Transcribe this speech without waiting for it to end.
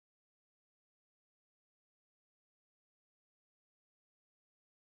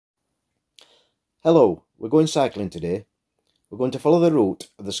Hello, we're going cycling today. We're going to follow the route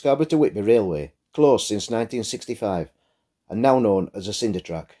of the Scarborough to Whitby Railway, closed since 1965, and now known as a Cinder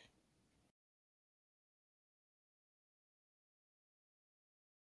track.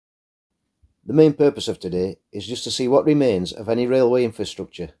 The main purpose of today is just to see what remains of any railway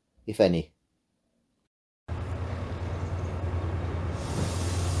infrastructure, if any.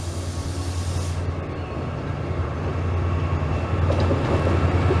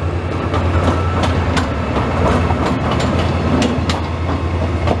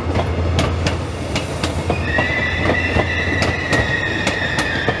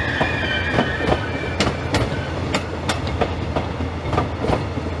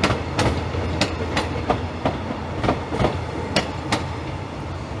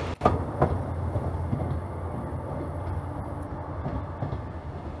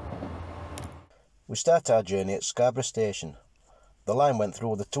 We start our journey at Scarborough Station. The line went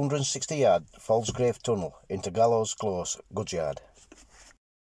through the 260-yard Fallsgrave Tunnel into Gallows Close, Goodyard.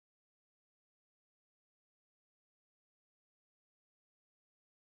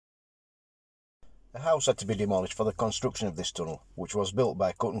 A house had to be demolished for the construction of this tunnel, which was built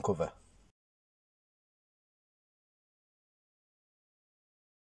by cut and cover.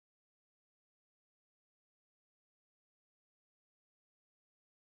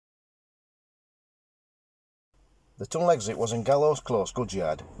 The tunnel exit was in Gallows Close,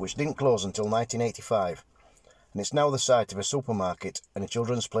 Goodyard, which didn't close until 1985, and it's now the site of a supermarket and a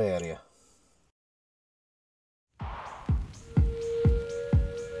children's play area.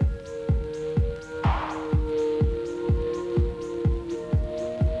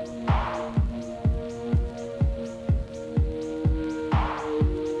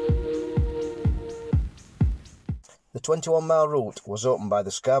 The 21-mile route was opened by the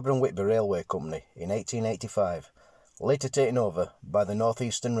Scarborough and Whitby Railway Company in 1885, later taken over by the North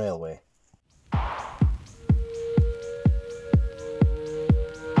Eastern Railway.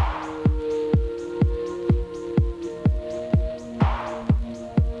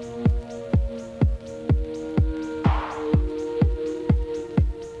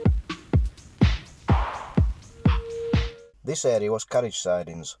 This area was carriage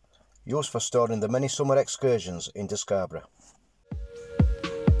sidings, used for storing the many summer excursions into Scarborough.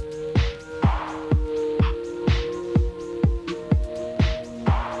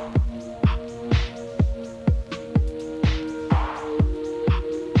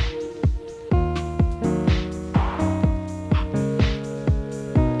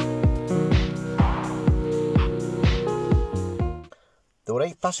 There were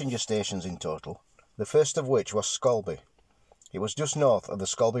 8 passenger stations in total, the first of which was Scarborough. It was just north of the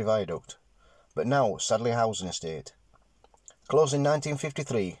Scarborough viaduct, but now sadly a housing estate. Closed in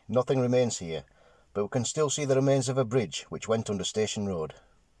 1953, nothing remains here, but we can still see the remains of a bridge which went under Station Road.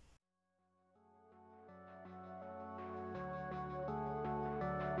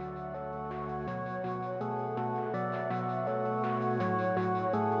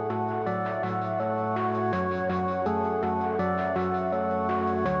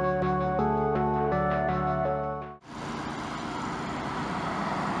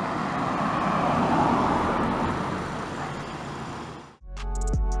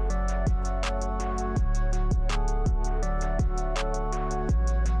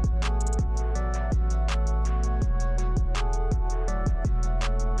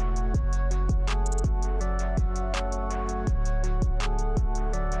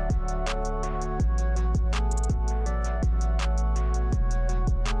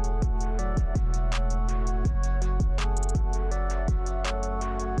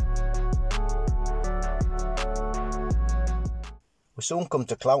 We soon come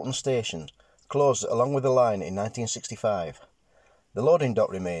to Cloughton Station, closed along with the line in 1965. The loading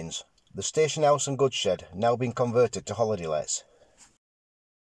dock remains, the station house and goods shed now being converted to holiday lets.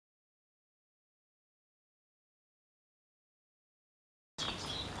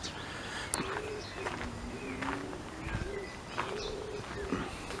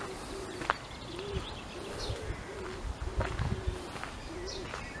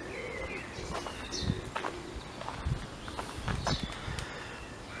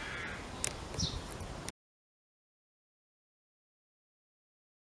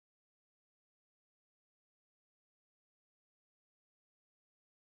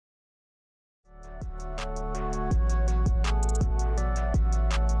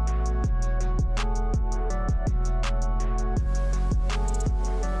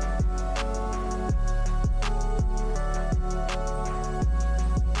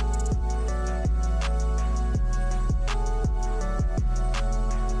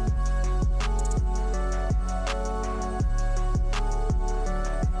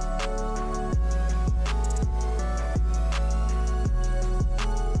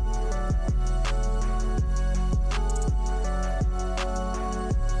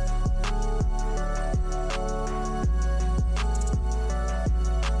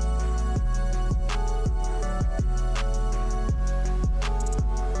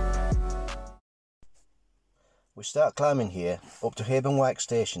 start climbing here up to Havenwyke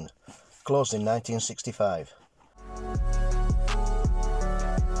Station, closed in 1965.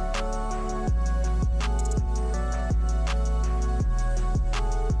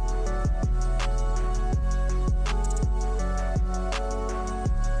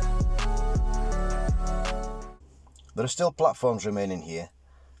 There are still platforms remaining here,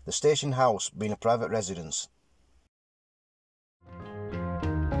 the station house being a private residence.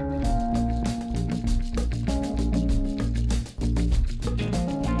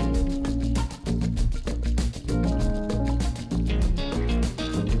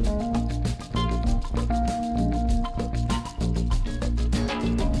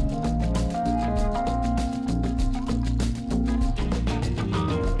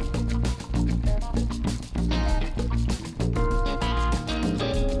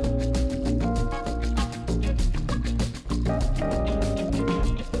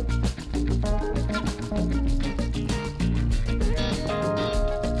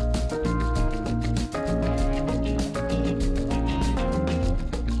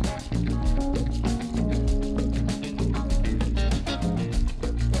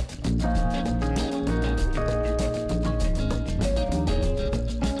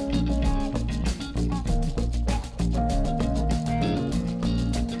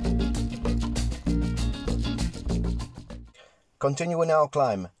 Continuing our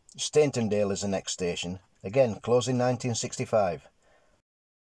climb, Staintondale is the next station, again closed in 1965.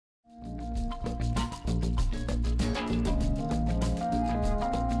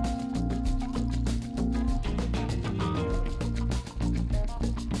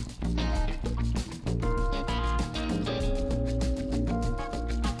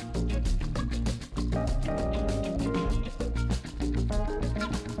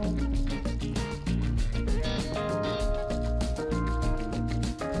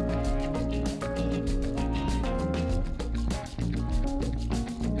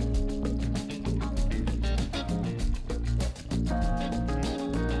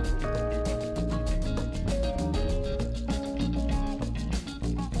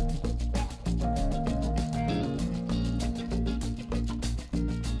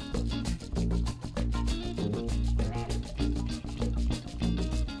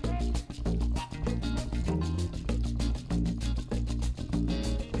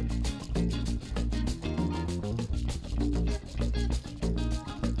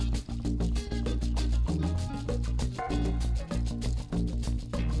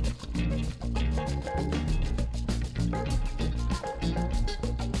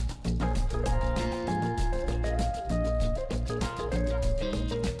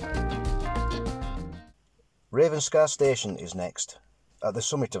 Ravenscar Station is next, at the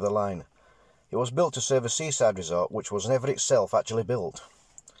summit of the line. It was built to serve a seaside resort which was never itself actually built.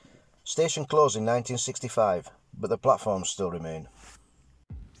 Station closed in 1965, but the platforms still remain.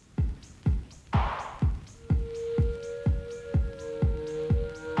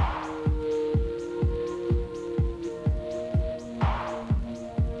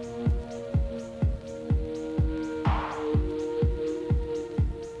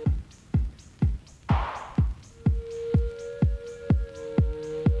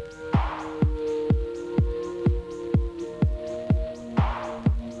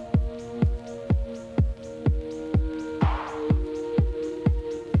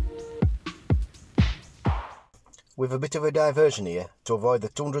 With a bit of a diversion here to avoid the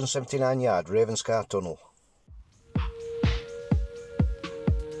 279-yard Ravenscar Tunnel.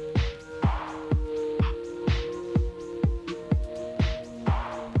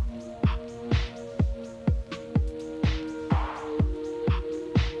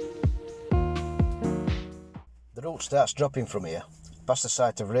 The route starts dropping from here, past the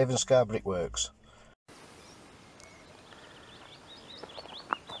site of Ravenscar Brickworks.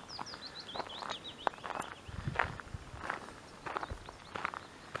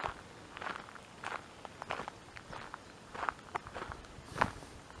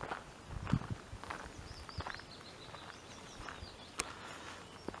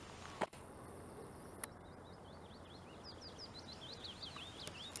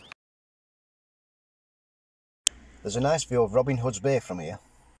 There's a nice view of Robin Hood's Bay from here.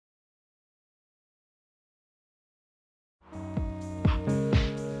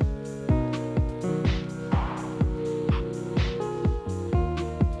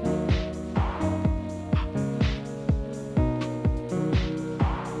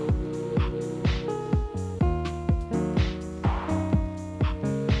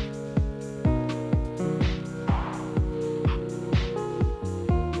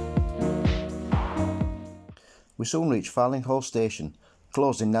 We soon reached Farlinghall Station,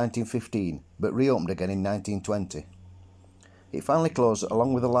 closed in 1915, but reopened again in 1920. It finally closed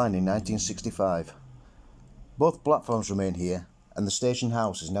along with the line in 1965. Both platforms remain here, and the station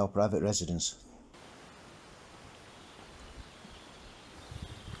house is now private residence.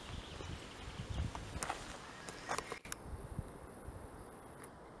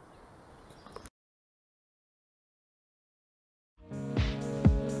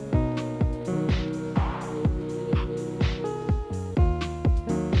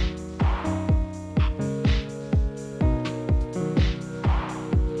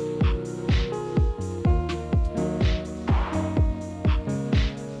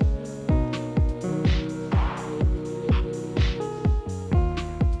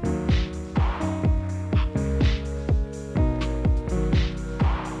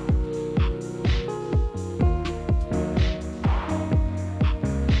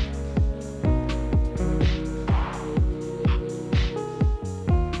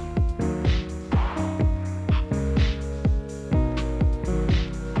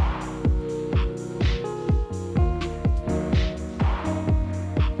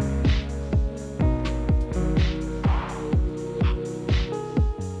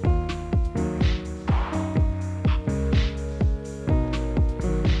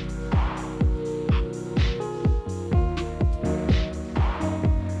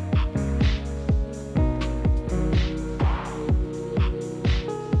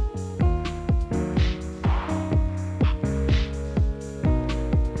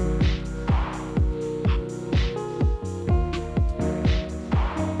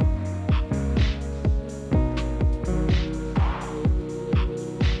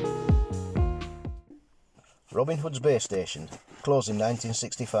 Robin Hood's base station closed in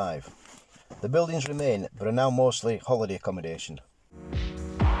 1965. The buildings remain but are now mostly holiday accommodation.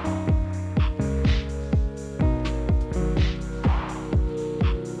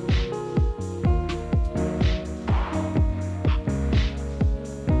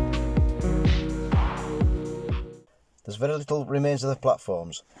 There's very little remains of the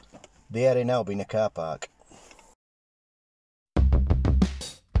platforms, the area now being a car park.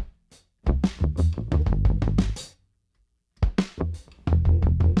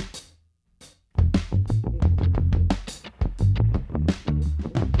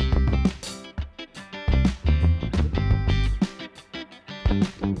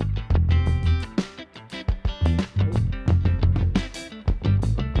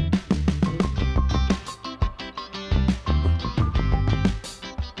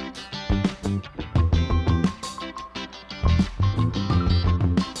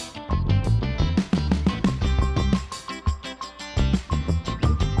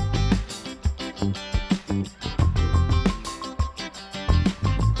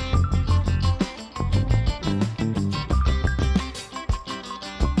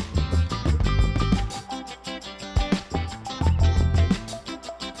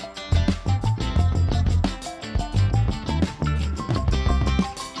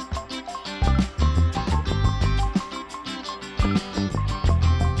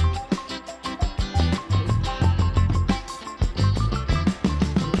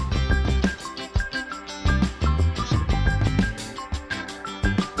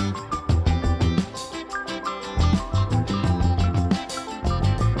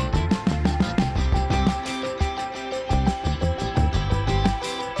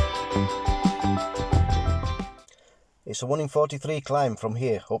 It's a 1 in 43 climb from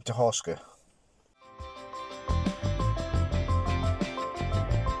here up to Horsker.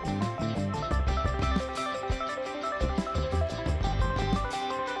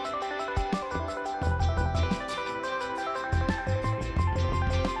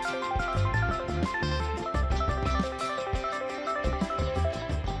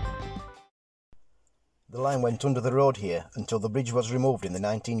 The line went under the road here until the bridge was removed in the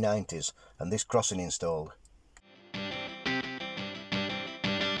 1990s and this crossing installed.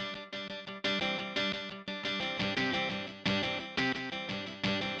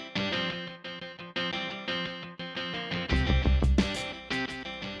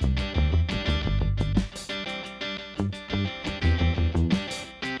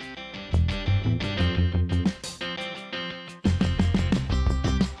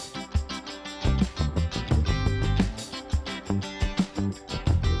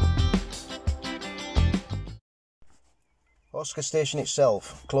 Horsker station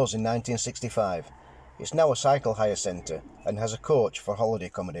itself closed in 1965. It's now a cycle hire centre and has a coach for holiday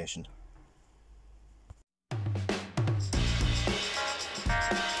accommodation.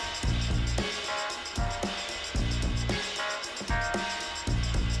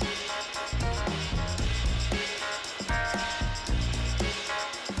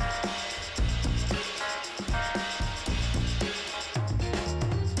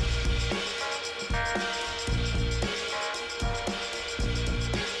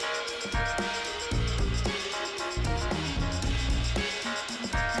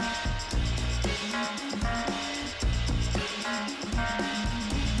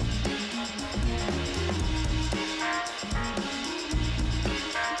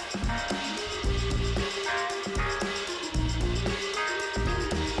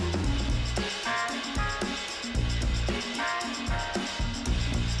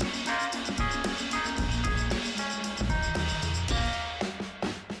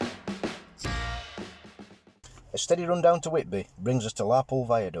 steady run down to Whitby brings us to Larpool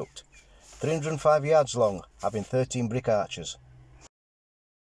Viaduct, 305 yards long, having 13 brick arches.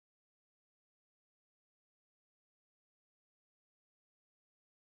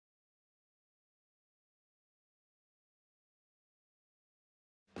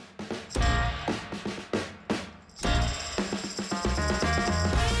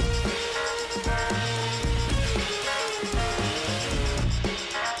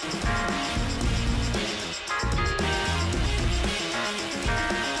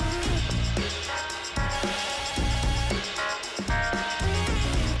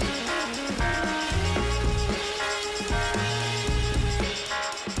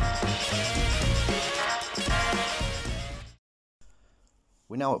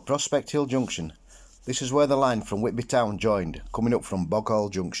 We're now at Prospect Hill Junction. This is where the line from Whitby town joined, coming up from Boghall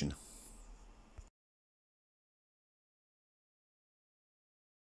Junction.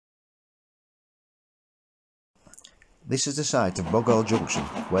 This is the site of Boghall Junction,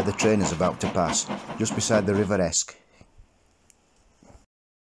 where the train is about to pass, just beside the River Esk.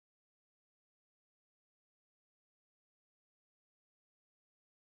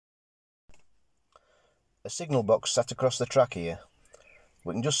 A signal box sat across the track here.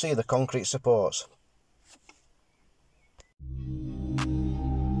 We can just see the concrete supports.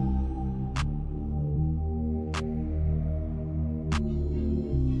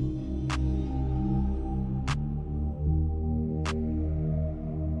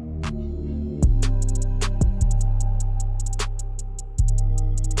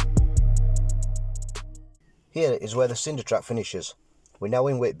 Here is where the Cinder track finishes. We're now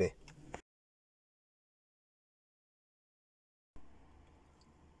in Whitby.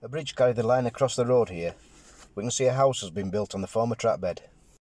 A bridge carried the line across the road here. We can see a house has been built on the former track bed.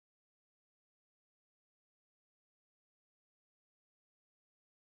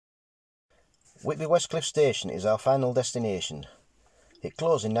 Whitby Westcliff Station is our final destination. It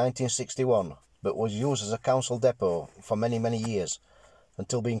closed in 1961, but was used as a council depot for many years,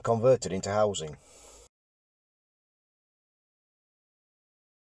 until being converted into housing.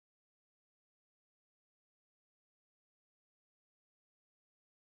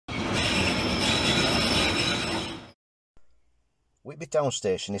 Whitby Town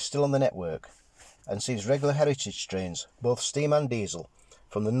Station is still on the network and sees regular heritage trains, both steam and diesel,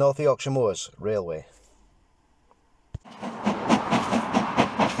 from the North Yorkshire Moors Railway.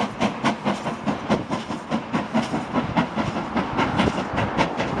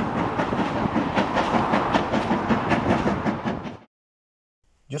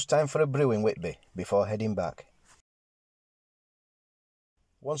 Just time for a brew in Whitby before heading back.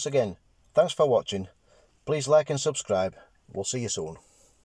 Once again, thanks for watching. Please like and subscribe. We'll see you soon.